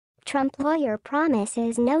Trump lawyer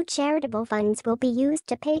promises no charitable funds will be used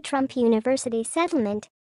to pay Trump University settlement.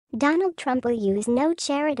 Donald Trump will use no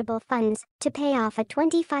charitable funds to pay off a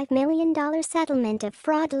 $25 million settlement of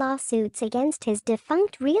fraud lawsuits against his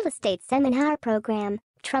defunct real estate seminar program,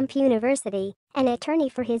 Trump University, an attorney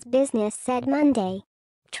for his business said Monday.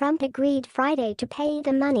 Trump agreed Friday to pay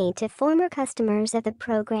the money to former customers of the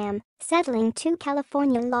program, settling two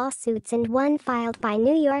California lawsuits and one filed by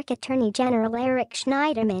New York Attorney General Eric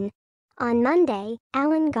Schneiderman. On Monday,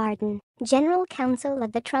 Alan Garden, general counsel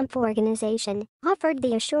of the Trump Organization, offered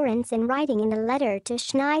the assurance in writing in a letter to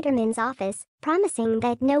Schneiderman's office, promising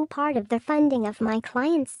that no part of the funding of my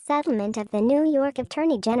client's settlement of the New York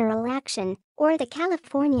Attorney General action or the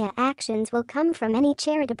California actions will come from any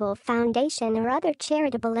charitable foundation or other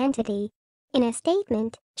charitable entity. In a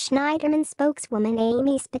statement, Schneiderman spokeswoman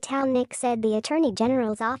Amy Spitalnik said the Attorney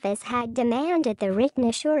General's office had demanded the written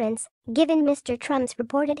assurance, given Mr. Trump's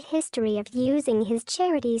reported history of using his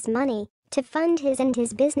charity's money to fund his and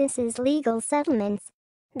his business's legal settlements.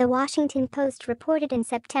 The Washington Post reported in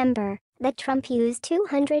September that Trump used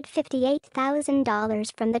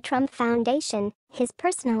 $258,000 from the Trump Foundation, his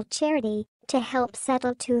personal charity, to help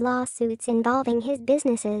settle two lawsuits involving his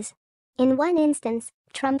businesses. In one instance,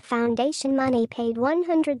 Trump Foundation money paid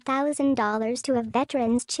 $100,000 to a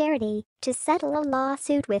veterans charity to settle a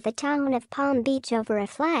lawsuit with the town of Palm Beach over a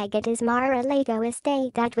flag at his Mar-a-Lago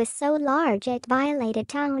estate that was so large it violated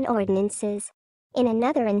town ordinances. In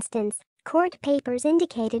another instance, court papers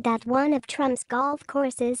indicated that one of Trump's golf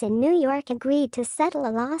courses in New York agreed to settle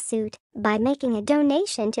a lawsuit by making a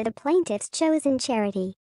donation to the plaintiff's chosen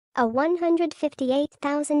charity. A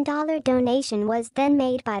 $158,000 donation was then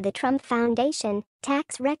made by the Trump Foundation,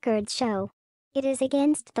 tax records show. It is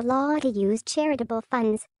against the law to use charitable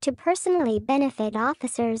funds to personally benefit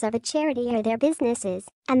officers of a charity or their businesses,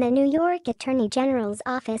 and the New York Attorney General's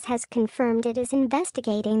office has confirmed it is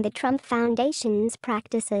investigating the Trump Foundation's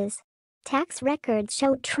practices. Tax records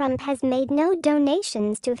show Trump has made no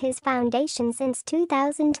donations to his foundation since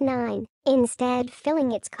 2009, instead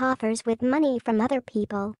filling its coffers with money from other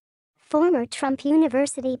people. Former Trump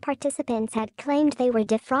University participants had claimed they were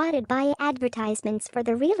defrauded by advertisements for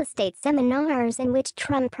the real estate seminars in which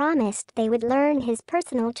Trump promised they would learn his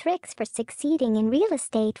personal tricks for succeeding in real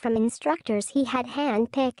estate from instructors he had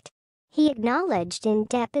handpicked. He acknowledged in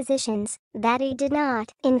depositions that he did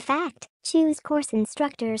not, in fact, choose course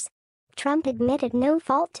instructors. Trump admitted no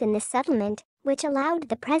fault in the settlement, which allowed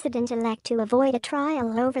the president-elect to avoid a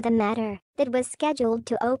trial over the matter that was scheduled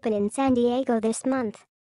to open in San Diego this month.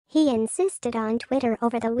 He insisted on Twitter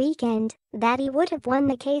over the weekend that he would have won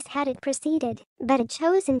the case had it proceeded, but had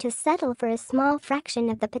chosen to settle for a small fraction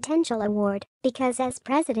of the potential award, because as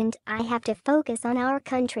president I have to focus on our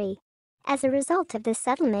country. As a result of the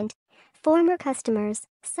settlement, former customers,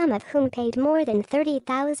 some of whom paid more than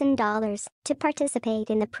 $30,000 to participate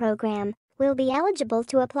in the program, will be eligible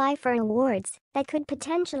to apply for awards that could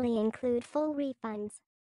potentially include full refunds.